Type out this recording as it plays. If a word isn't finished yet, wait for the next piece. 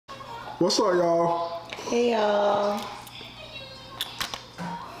What's up, y'all? Hey, y'all.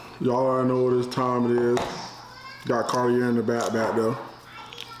 Y'all already know what this time it is. Got Cartier in the back there.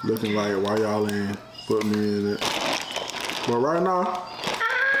 Looking like why y'all ain't put me in it. But right now,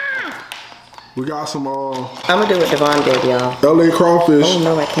 we got some I'm gonna do what Devon did, y'all. LA crawfish. Oh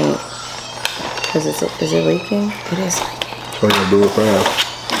no, I can't. Cause is it leaking? It is leaking. So I gotta do it fast.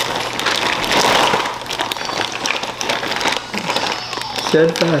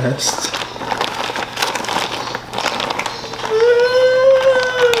 Said fast.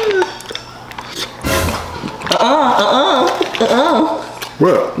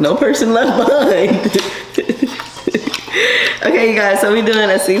 What? No person left behind. Okay, you guys, so we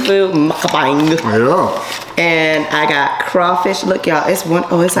doing a seafood mukbang. Yeah. And I got crawfish. Look, y'all, it's one.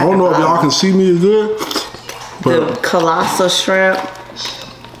 Oh, it's like I don't know if y'all can see me as good. The colossal shrimp,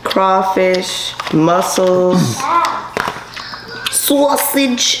 crawfish, mussels,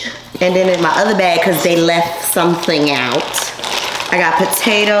 sausage, and then in my other bag, because they left something out, I got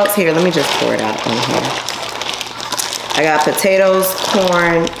potatoes. Here, let me just pour it out on here. I got potatoes,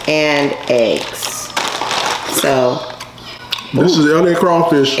 corn, and eggs. So, this is LA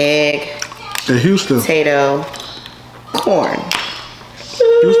crawfish. Egg. In Houston. Potato. Corn.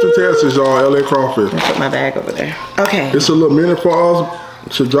 Houston, Texas, y'all. LA crawfish. Put my bag over there. Okay. It's a little minute for us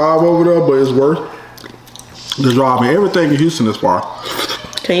to drive over there, but it's worth the drive. And everything in Houston is far.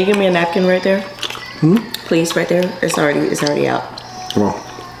 Can you give me a napkin right there? Hmm? Please, right there. It's already out. Come on.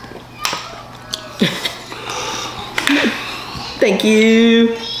 Thank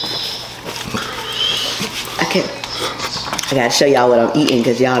you. I gotta show y'all what I'm eating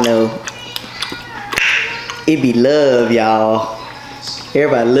because y'all know it be love, y'all.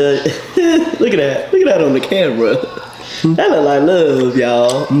 Everybody love. Look at that. Look at that on the camera. That look like love,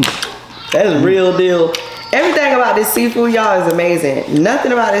 y'all. That's real deal. Everything about this seafood, y'all, is amazing.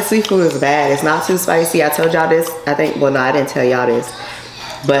 Nothing about this seafood is bad. It's not too spicy. I told y'all this. I think, well, no, I didn't tell y'all this.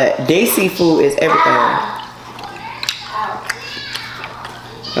 But this seafood is everything.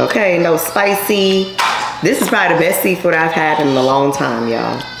 Okay, no spicy. This is probably the best seafood I've had in a long time,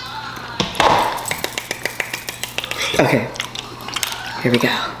 y'all. Okay, here we go.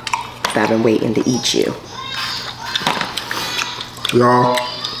 I've been waiting to eat you. Y'all,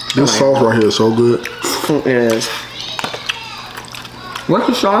 this sauce right here is so good. It is. What's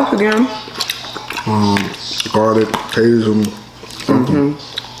the sauce again? Garlic, potatoes, and something.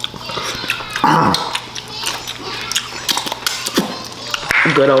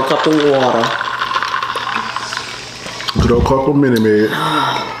 Good old cup of water. Good old cup of Minute Maid.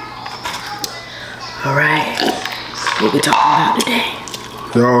 All right, what we talking about today?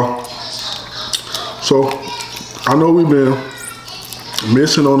 Y'all, so I know we've been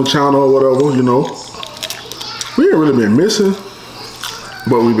missing on the channel or whatever, you know. We ain't really been missing,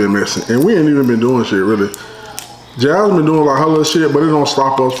 but we've been missing. And we ain't even been doing shit, really. Jazz been doing like her little shit, but it don't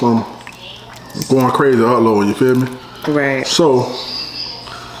stop us from going crazy uploading, you feel me? Right. So,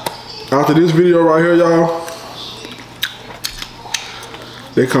 after this video right here, y'all,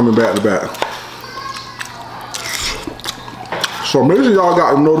 they coming back to back. So make sure y'all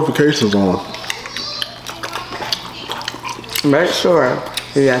got the notifications on. Make sure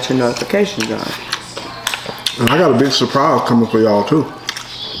you got your notifications on. And I got a big surprise coming for y'all too.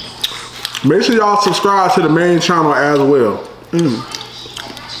 Make sure y'all subscribe to the main channel as well.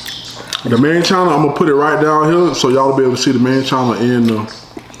 The main channel, I'm gonna put it right down here so y'all will be able to see the main channel and the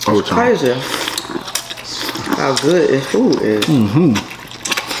other channel. Crazy how good this food is.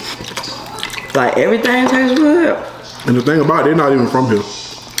 Like everything tastes good. And the thing about it, they're not even from here.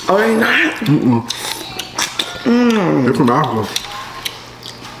 Oh, they not? They're from Africa.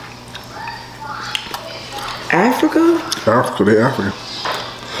 Africa? Africa, they're African.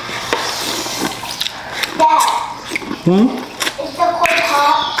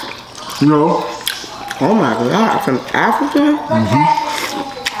 No. Oh my God, from Africa?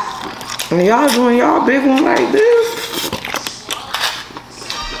 And y'all doing y'all big one like this?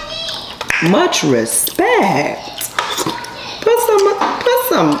 Much respect. Put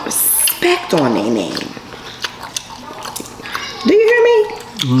some respect on their name. Do you hear me?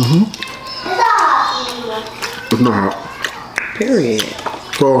 It's not hot. Period.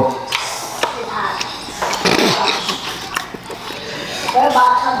 So,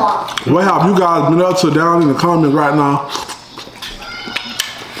 what have you guys been up to down in the comments right now?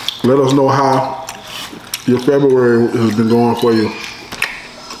 Let us know how your February has been going for you.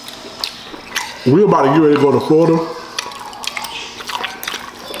 We're about to get ready to go to Florida.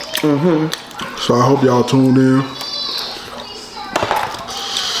 So I hope y'all tuned in.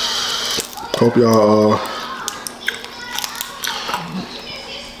 Hope y'all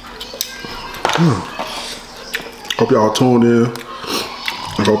Hope y'all tuned in.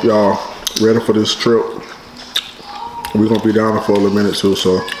 I hope y'all ready for this trip. We're gonna be down there for a little minute too,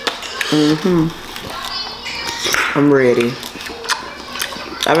 so. I'm ready.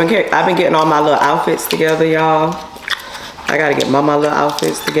 I've been getting all my little outfits together, y'all. I gotta get my little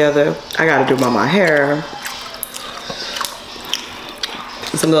outfits together. I gotta do my hair.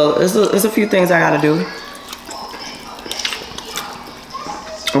 There's a few things I gotta do.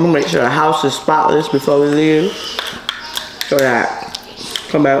 I'm gonna make sure the house is spotless before we leave, so that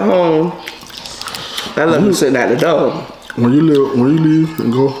come back home. I love you sitting at the door. When you leave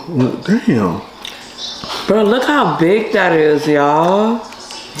and go, damn. Bro, look how big that is, y'all.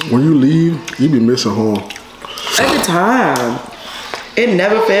 When you leave, you be missing home. Every time. It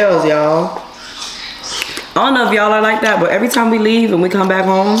never fails, y'all. I don't know if y'all are like that, but every time we leave and we come back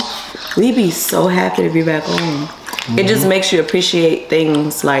home, we be so happy to be back home. It just makes you appreciate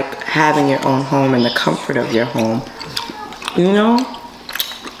things like having your own home and the comfort of your home. You know?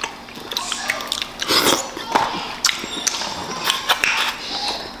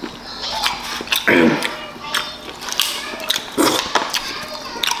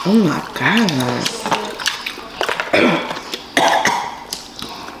 Oh my God.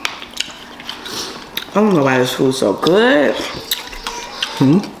 I don't know why this food's so good.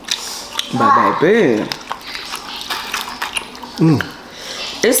 But baby.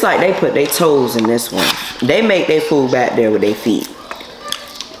 It's like they put their toes in this one. They make their food back there with their feet.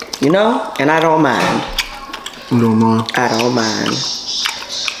 You know? And I don't mind. You don't mind? I don't mind.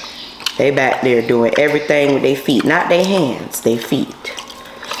 They back there doing everything with their feet. Not their hands, their feet.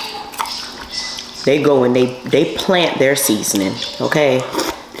 They go and they plant their seasoning, okay?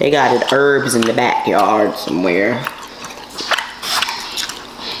 They got it herbs in the backyard somewhere.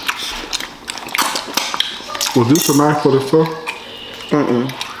 Was this a knife for the stuff?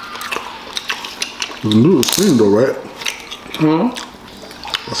 The noodle is clean though, right?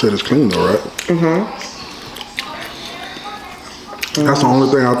 I said it's clean though, right? That's the only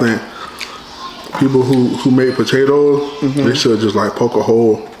thing I think people who make potatoes, they should just like poke a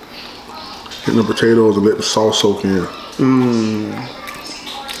hole in the potatoes and let the sauce soak in.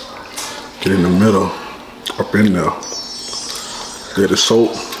 Get in the middle, up in there. Let the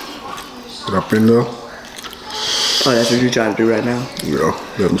soap get up in there. Oh, that's what you're trying to do right now? Yeah,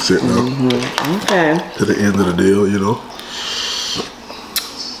 let them sit now. Okay. To the end of the deal, you know.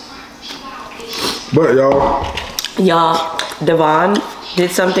 But Y'all, Devon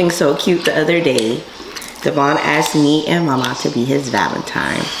did something so cute the other day. Devon asked me and Mama to be his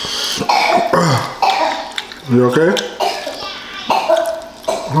Valentine. You okay?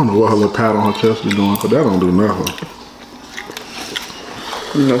 I don't know what her little pat on her chest be doing, but that don't do nothing.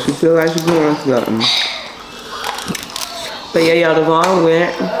 You know, she feel like she's doing something. But yeah, y'all, Devon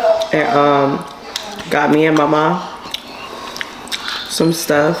went and got me and Mama some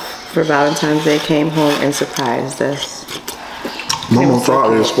stuff for Valentine's Day. Came home and surprised us. Mama thought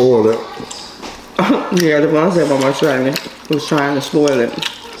they spoiled it. Yeah, Devon said Mama was trying to spoil it.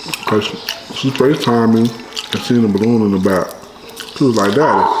 Cause she FaceTimed me and seen a balloon in the back. She was like,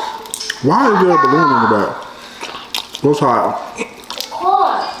 Daddy, why is there a balloon in the back? What's hot?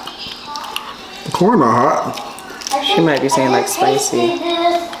 Corn. The corn not hot. She might be saying like spicy. A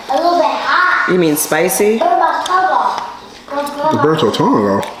little bit hot. You mean spicy? Burn my tongue off. You burnt your tongue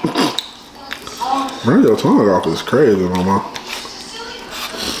off. Burn your tongue off is crazy, Mama.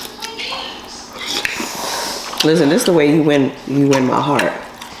 Listen, this is the way you win my heart.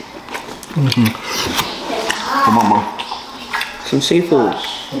 Come on, Mama. Some seafood.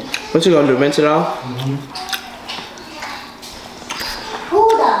 What you gonna do, rinse it off?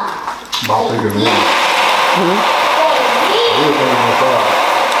 About taking it in.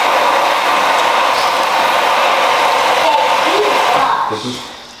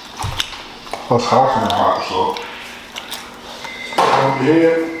 Plus house in the hot, so.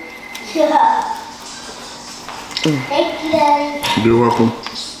 Yeah. Thank you, Daddy. You're welcome.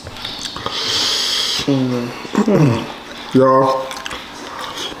 Y'all.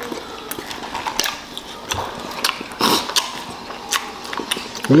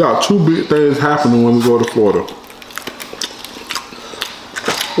 We got two big things happening when we go to Florida.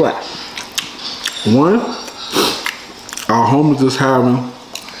 What? One, our home is just having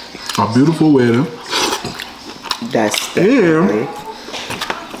a beautiful wedding. That's And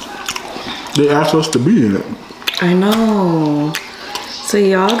they asked us to be in it. I know. So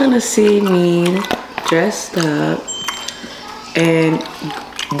y'all gonna see me dressed up. And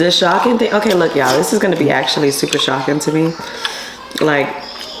the shocking thing, okay, look y'all, this is gonna be actually super shocking to me. Like,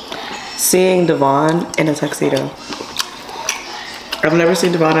 seeing Devon in a tuxedo. I've never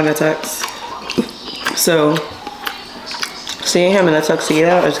seen Devon in a tux. So, seeing him in a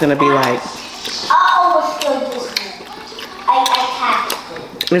tuxedo is gonna be like. Oh, it's good this one. I tapped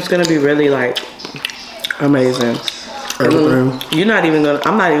it. It's gonna be really like amazing. Everything. You're not even gonna.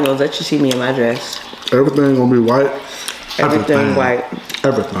 I'm not even gonna let you see me in my dress. Everything gonna be white. Everything white.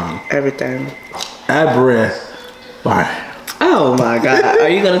 Everything. Everything. White. Oh my God! Are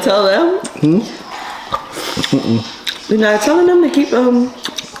you gonna tell them? You're not telling them to keep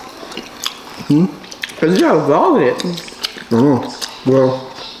Cause you gotta vlog it.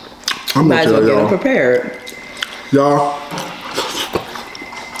 Well, I'm Might gonna as well tell get them y'all. prepared. Y'all,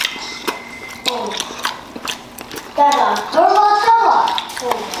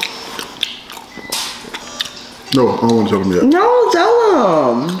 no, I don't want to tell them yet. No, tell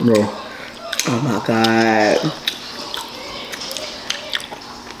them. No. Oh my God.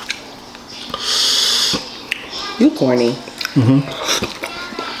 You corny.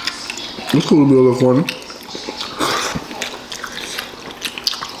 It's cool to be a little funny.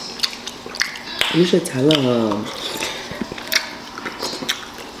 You should tell them.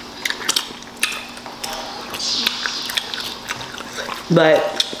 But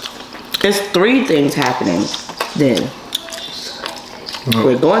it's 3 things happening then.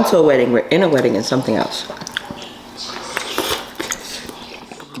 We're going to a wedding, we're in a wedding, and something else.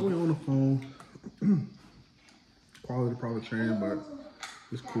 We're on the phone. Quality probably changed, but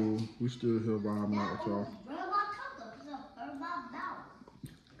it's cool. We still here vibing out with y'all.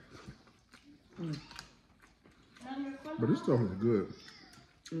 But this stuff is good.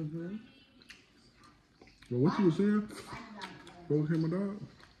 But what you was saying? What was him, my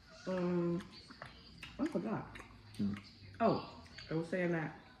dog? I forgot. Oh, I was saying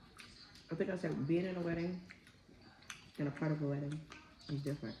that. I think I said being in a wedding and a part of a wedding is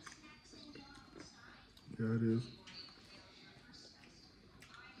different. Yeah, it is.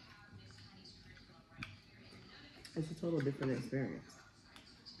 It's a total different experience.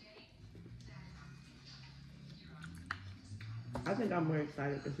 I think I'm more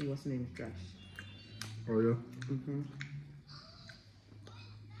excited to see what's name's dress. Oh, yeah?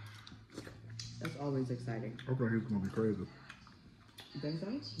 That's always exciting. I thought he was going to be crazy. You think so?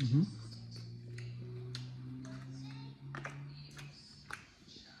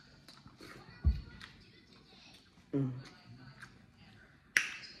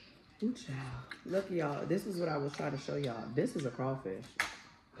 Ooh, child. Look, y'all. This is what I was trying to show y'all. This is a crawfish.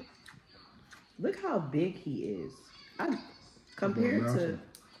 Look how big he is. Compared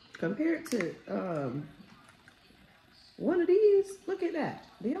to one of these. Look at that.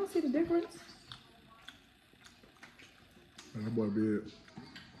 Do y'all see the difference? Man, that boy big.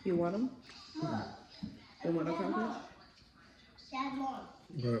 You want them? You want a crawfish? Dad, Mom.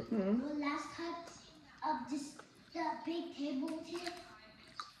 But The last time the big table here,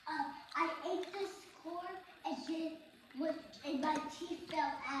 I ate this corn and my teeth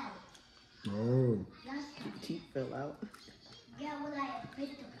fell out. oh, Last time. Teeth fell out. Yeah, when I bit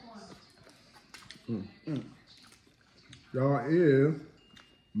the corn. y'all is,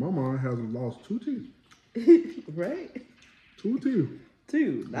 Mama hasn't lost 2 teeth. Right? 2 teeth.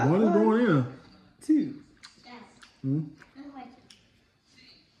 2. Not One is going in. 2. Yes.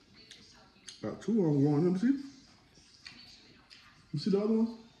 Got 2 of them going in. Let me see. You see the other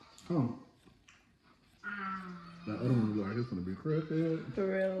one? That other one look like it's gonna be crackhead. For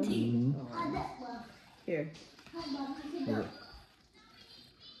real? Here. Okay.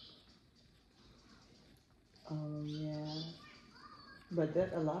 Oh yeah. But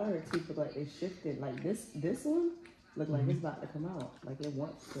a lot of her teeth look like they shifted. Like this one look like it's about to come out. Like it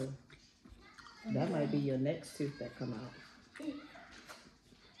wants to. That might be your next tooth that come out.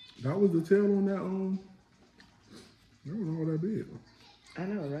 That was the tail on that that was all that big. I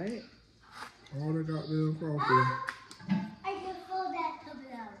know, right? All that goddamn crawfish. I can feel that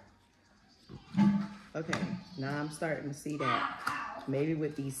coming out. Okay, now I'm starting to see that maybe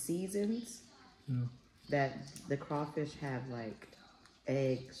with these seasons that the crawfish have like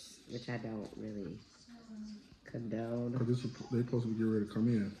eggs, which I don't really condone. Cause they supposed to be getting ready to come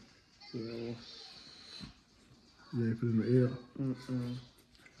in. Ew. You ain't put it in the air.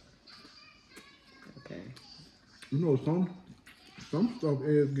 Okay. You know, some stuff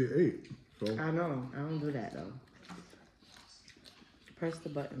eggs get ate. So I know. I don't do that though. Press the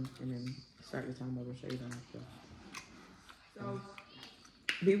button and then start the time over so you don't have to. So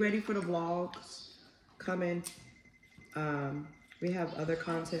be ready for the vlogs coming. We have other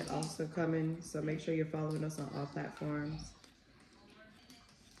content also coming, so make sure you're following us on all platforms.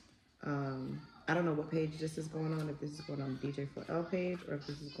 I don't know what page this is going on, if this is going on the DJ4L page or if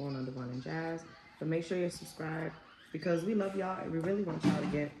this is going on Devon and Jazz, but make sure you're subscribed because we love y'all and we really want y'all to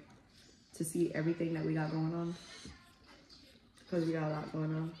get to see everything that we got going on. Because we got a lot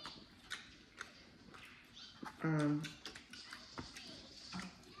going on.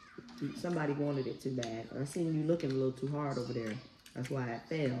 Somebody wanted it too bad. I seen you looking a little too hard over there. That's why I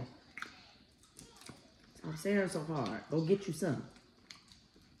fell. Stop staring so hard. Go get you some.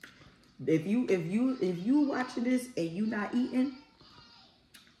 If you watching this and you not eating,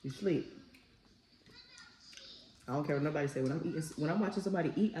 you sleep. I don't care what nobody say. When I'm watching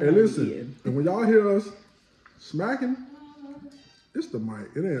somebody eat, Hey, listen. And when y'all hear us smacking, it's the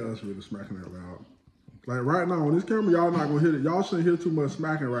mic. It ain't us really smacking that loud. Like right now on this camera, y'all not gonna hear it. Y'all shouldn't hear too much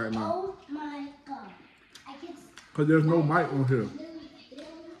smacking right now. Oh my God. Cause there's no mic on here.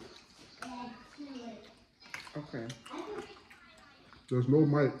 Okay. There's no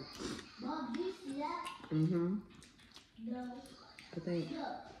mic. Mm-hmm.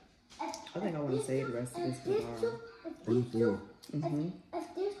 I think I want to save the rest of this for tomorrow. Mm-hmm.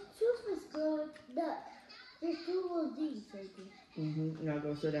 If this tooth is good, there's two of these right there. Mm-hmm. Now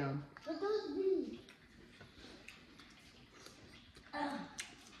go sit down. What those these?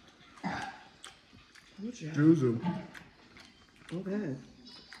 Excuse you. Okay.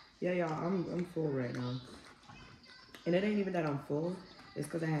 Yeah, y'all, I'm full right now. And it ain't even that I'm full. It's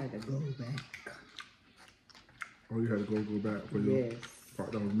because I had to go back. Oh, you had to go back for your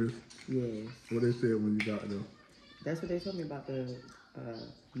part that was missed? Yes. What they said when you got there? That's what they told me about the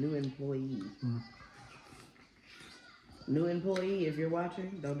new employee. Mm. New employee, if you're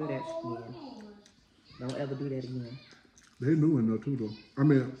watching, don't do that again. Don't ever do that again. They new in there too, though. I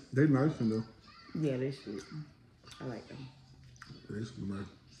mean, they nice in there. Yeah, they should. I like them. They should be nice.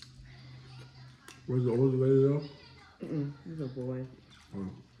 Was the older lady there? He's a boy. Oh.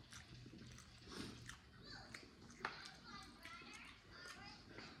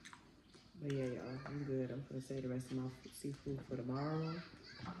 But yeah, y'all, I'm good. I'm gonna save the rest of my seafood for tomorrow.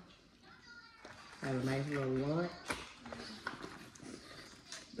 Have a nice little lunch.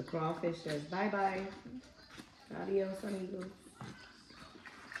 The crawfish says bye-bye. Adios, amigos.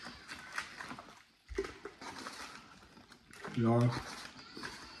 Y'all,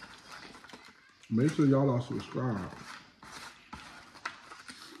 make sure y'all are subscribed.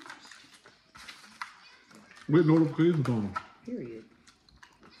 With notifications on. Period.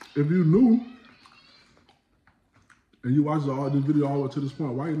 If you new and you watch all this video all the way to this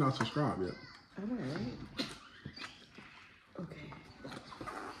point, why you not subscribed yet? All right. Okay.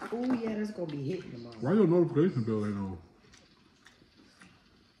 Oh yeah, that's gonna be hitting tomorrow. Why your notification bell ain't on?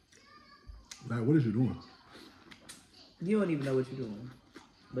 Like, what is you doing? You don't even know what you're doing,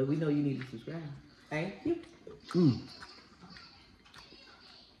 but we know you need to subscribe. Thank you.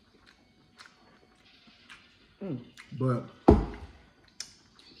 But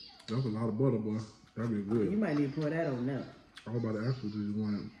that's a lot of butter, boy. That'd be good. You might need to pour that on now. I was about to ask you, do you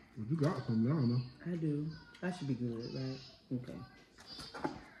want it? Well, you got some now, no? I do. I should be good, right? Okay.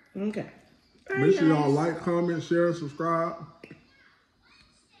 Okay. Make sure y'all like, comment, share, subscribe.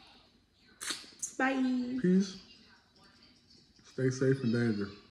 Bye. Peace. Stay safe and dangerous.